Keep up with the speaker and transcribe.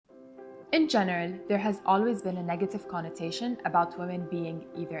In general, there has always been a negative connotation about women being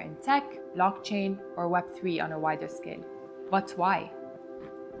either in tech, blockchain, or Web3 on a wider scale. But why?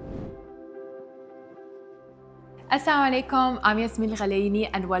 Assalamu alaikum, I'm Yasmin Ghalaini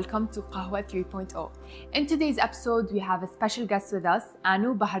and welcome to Qahwa 3.0. In today's episode, we have a special guest with us,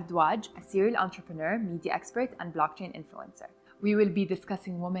 Anu Bhardwaj, a serial entrepreneur, media expert, and blockchain influencer. We will be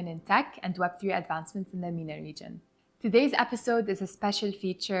discussing women in tech and Web3 advancements in the MENA region. Today's episode is a special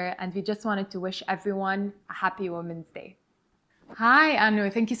feature and we just wanted to wish everyone a happy Women's Day. Hi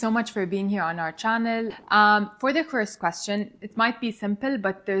Anu, thank you so much for being here on our channel. For the first question, it might be simple,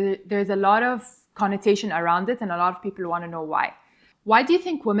 but there's a lot of connotation around it and a lot of people want to know why. Why do you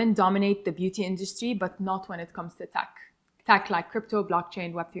think women dominate the beauty industry but not when it comes to tech? Tech like crypto,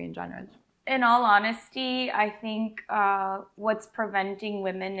 blockchain, Web3 in general. In all honesty, I think what's preventing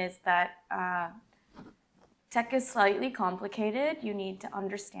women is that tech is slightly complicated. You need to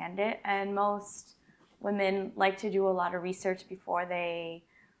understand it. And most women like to do a lot of research before they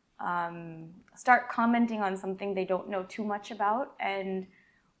start commenting on something they don't know too much about. And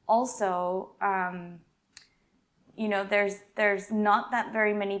also, there's not that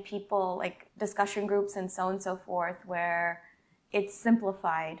very many people, like discussion groups and so forth, where it's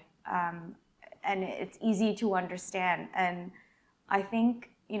simplified and it's easy to understand. And I think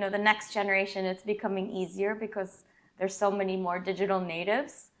the next generation, it's becoming easier because there's so many more digital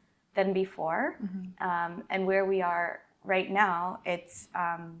natives than before. Mm-hmm. And where we are right now, it's,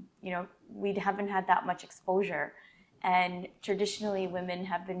 we haven't had that much exposure. And traditionally, women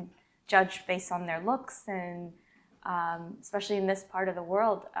have been judged based on their looks. And especially in this part of the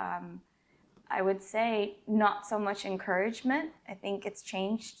world, I would say not so much encouragement. I think it's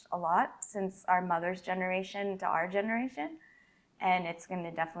changed a lot since our mother's generation to our generation. And it's going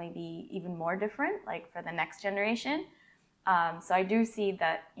to definitely be even more different, like for the next generation. So I do see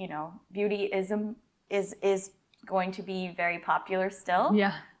that, beautyism is going to be very popular still.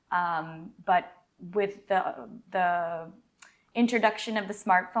 Yeah. But with the introduction of the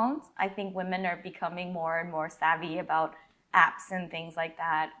smartphones, I think women are becoming more and more savvy about apps and things like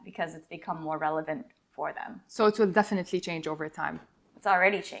that because it's become more relevant for them. So it will definitely change over time. It's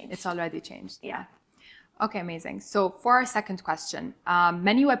already changed. It's already changed. Yeah. Okay, amazing. So for our second question,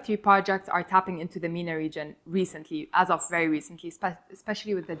 many Web3 projects are tapping into the MENA region recently, as of very recently,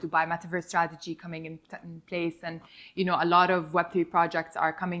 especially with the Dubai Metaverse strategy coming in place. And, a lot of Web3 projects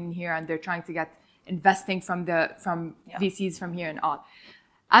are coming in here and they're trying to get investing from VCs from here and all.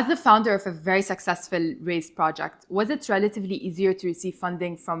 As the founder of a very successful raised project, was it relatively easier to receive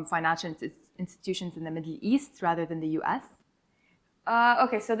funding from financial institutions in the Middle East rather than the US?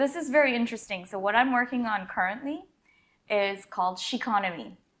 Okay, so this is very interesting. So what I'm working on currently is called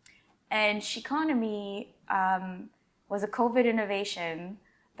Sheconomy. And Sheconomy was a COVID innovation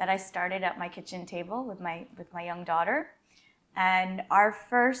that I started at my kitchen table with my young daughter. And our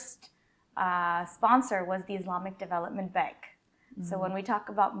first sponsor was the Islamic Development Bank. Mm-hmm. So when we talk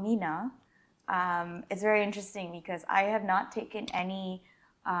about MENA, it's very interesting because I have not taken any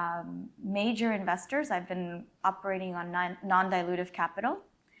major investors. I've been operating on non-dilutive capital.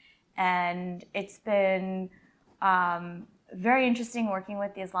 And it's been very interesting working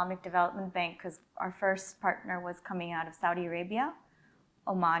with the Islamic Development Bank because our first partner was coming out of Saudi Arabia,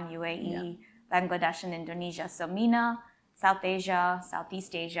 Oman, UAE, Bangladesh, and Indonesia. So MENA, South Asia,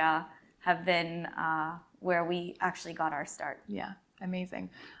 Southeast Asia have been where we actually got our start. Yeah, amazing.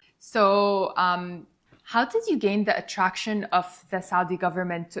 So how did you gain the attraction of the Saudi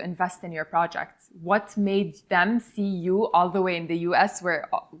government to invest in your project? What made them see you all the way in the US where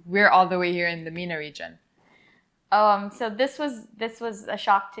we're all the way here in the MENA region? So this was a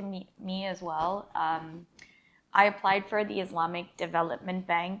shock to me as well. I applied for the Islamic Development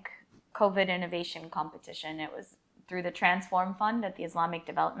Bank COVID Innovation Competition. It was through the Transform Fund at the Islamic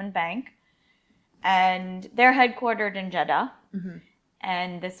Development Bank. And they're headquartered in Jeddah. Mm-hmm.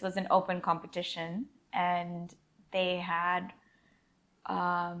 And this was an open competition. And they had,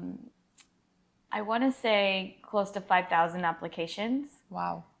 I want to say, close to 5,000 applications.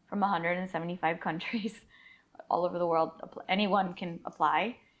 Wow. From 175 countries all over the world. Anyone can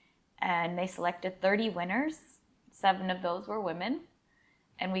apply. And they selected 30 winners. 7 of those were women.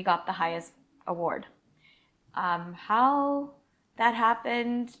 And we got the highest award. How that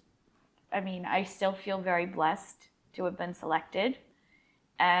happened, I still feel very blessed to have been selected.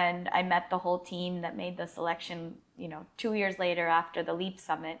 And I met the whole team that made the selection, 2 years later after the LEAP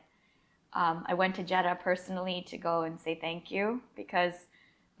Summit. I went to Jeddah personally to go and say thank you because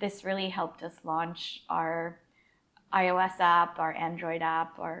this really helped us launch our iOS app, our Android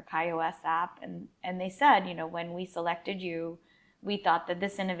app, our iOS app. And they said, when we selected you, we thought that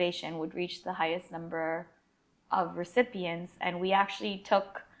this innovation would reach the highest number of recipients. And we actually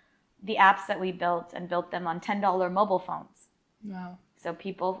took the apps that we built and built them on $10 mobile phones. Wow. So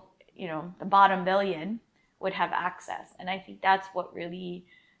people, you know, the bottom billion would have access. And I think that's what really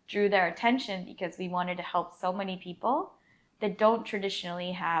drew their attention, because we wanted to help so many people that don't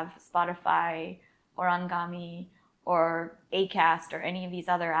traditionally have Spotify or Angami or Acast or any of these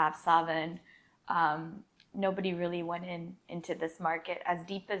other apps, Savan. Nobody really went into this market as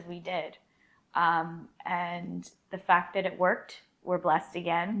deep as we did. And the fact that it worked, we're blessed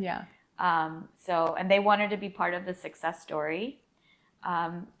again. Yeah. And they wanted to be part of the success story.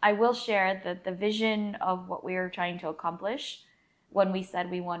 I will share that the vision of what we were trying to accomplish when we said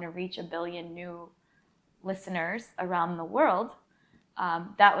we want to reach 1 billion new listeners around the world,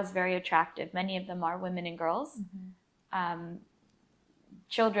 that was very attractive. Many of them are women and girls.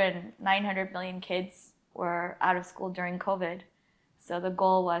 Children, 900 million kids were out of school during COVID. So the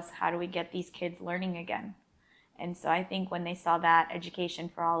goal was, how do we get these kids learning again? And so I think when they saw that education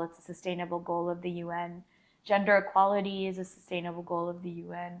for all, it's a sustainable goal of the UN. Gender equality is a sustainable goal of the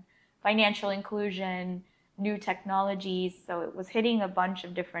UN. Financial inclusion, new technologies. So it was hitting a bunch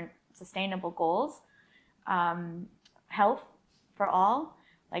of different sustainable goals. Health for all.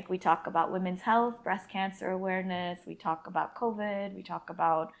 Like we talk about women's health, breast cancer awareness. We talk about COVID. We talk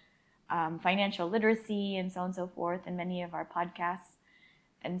about financial literacy and so on and so forth in many of our podcasts.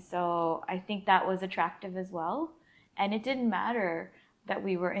 And so I think that was attractive as well. And it didn't matter that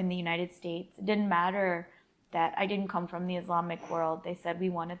we were in the United States. It didn't matter that I didn't come from the Islamic world. They said we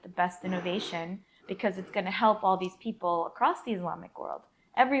wanted the best innovation because it's going to help all these people across the Islamic world.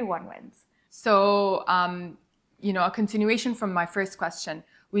 Everyone wins. So, a continuation from my first question,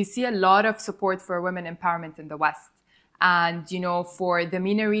 we see a lot of support for women empowerment in the West. And, for the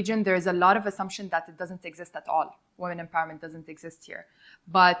MENA region, there's a lot of assumption that it doesn't exist at all. Women empowerment doesn't exist here.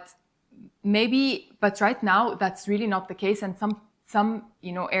 But right now, that's really not the case. And some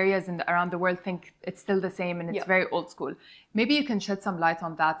areas around the world think it's still the same and it's very old school. Maybe you can shed some light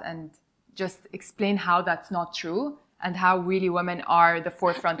on that and just explain how that's not true and how really women are the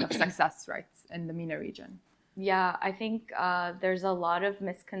forefront of success, right, in the MENA region. Yeah, I think there's a lot of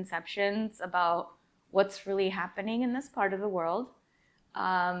misconceptions about what's really happening in this part of the world.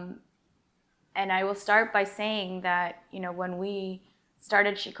 And I will start by saying that, when we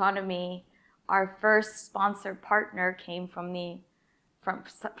started Sheconomy, our first sponsor partner came from the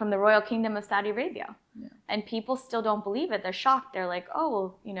Royal Kingdom of Saudi Arabia. Yeah. And people still don't believe it. They're shocked. They're like,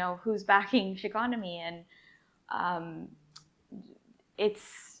 oh, who's backing Sheconomy? And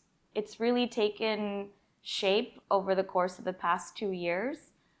it's really taken shape over the course of the past 2 years.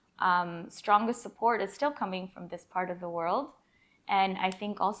 Strongest support is still coming from this part of the world. And I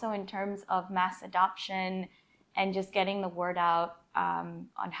think also in terms of mass adoption and just getting the word out on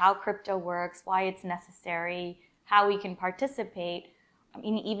how crypto works, why it's necessary, how we can participate. I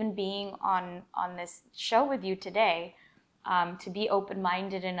mean, even being on this show with you today, to be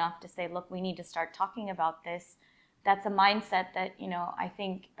open-minded enough to say, look, we need to start talking about this. That's a mindset that, I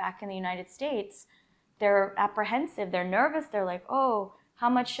think back in the United States, they're apprehensive, they're nervous, they're like, oh, how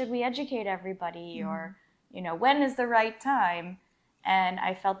much should we educate everybody? Mm-hmm. Or, when is the right time? And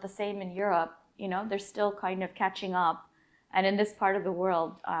I felt the same in Europe. They're still kind of catching up. And in this part of the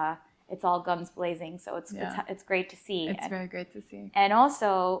world, it's all guns blazing. So it's great to see. It's very great to see. And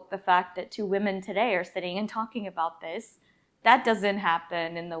also the fact that 2 women today are sitting and talking about this, that doesn't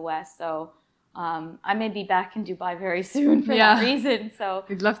happen in the West. So I may be back in Dubai very soon for that reason. So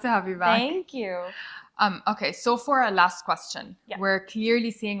we'd love to have you back. Thank you. Okay, so for our last question, we're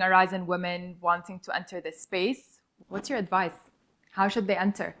clearly seeing a rise in women wanting to enter this space. What's your advice? How should they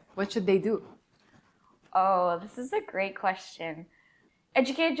enter? What should they do? Oh, this is a great question.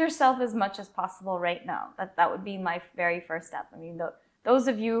 Educate yourself as much as possible right now. That would be my very first step. I mean, those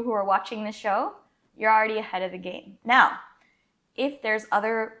of you who are watching the show, you're already ahead of the game. Now, if there's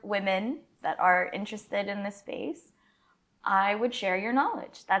other women that are interested in this space, I would share your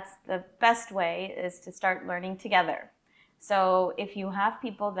knowledge. That's the best way, is to start learning together. So if you have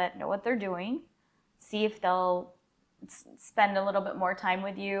people that know what they're doing, see if they'll spend a little bit more time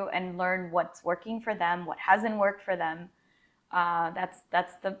with you and learn what's working for them, what hasn't worked for them. That's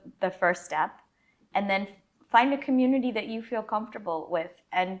the first step. And then find a community that you feel comfortable with,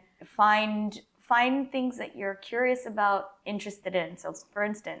 and find things that you're curious about, interested in. So for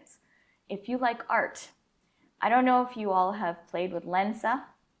instance, if you like art, I don't know if you all have played with Lensa,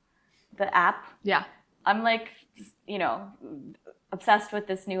 the app. Yeah. I'm obsessed with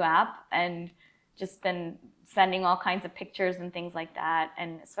this new app and just been sending all kinds of pictures and things like that.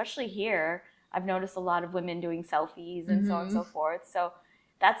 And especially here, I've noticed a lot of women doing selfies and so on and so forth. So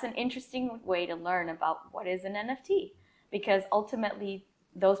that's an interesting way to learn about what is an NFT, because ultimately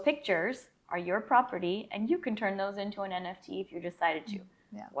those pictures are your property and you can turn those into an NFT if you decided to.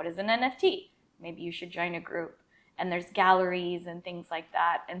 Yeah. What is an NFT? Maybe you should join a group. And there's galleries and things like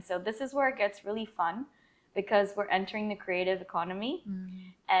that. And so this is where it gets really fun, because we're entering the creative economy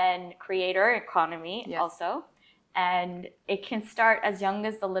and creator economy also. And it can start as young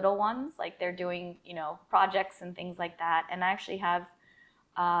as the little ones, like they're doing, you know, projects and things like that. And I actually have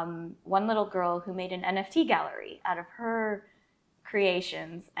one little girl who made an NFT gallery out of her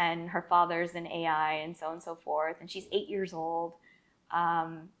creations, and her father's in AI and so on and so forth. And she's 8 years old.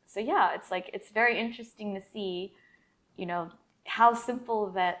 So yeah, it's like, it's very interesting to see, you know, how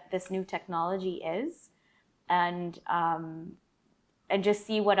simple that this new technology is, and just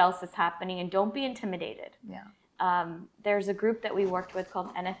see what else is happening, and don't be intimidated. Yeah. There's a group that we worked with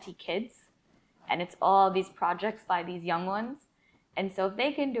called NFT Kids, and it's all these projects by these young ones. And so if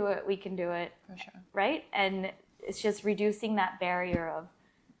they can do it, we can do it. For sure. Right? And it's just reducing that barrier of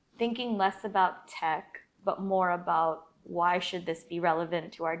thinking less about tech, but more about why should this be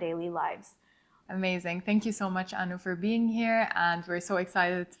relevant to our daily lives. Amazing. Thank you so much, Anu, for being here. And we're so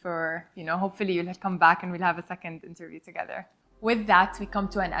excited for, you know, hopefully you'll come back and we'll have a second interview together. With that, we come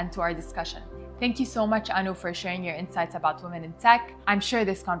to an end to our discussion. Thank you so much, Anu, for sharing your insights about women in tech. I'm sure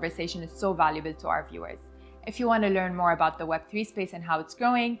this conversation is so valuable to our viewers. If you want to learn more about the Web3 space and how it's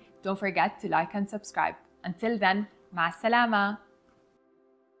growing, don't forget to like and subscribe. Until then, مع السلامة.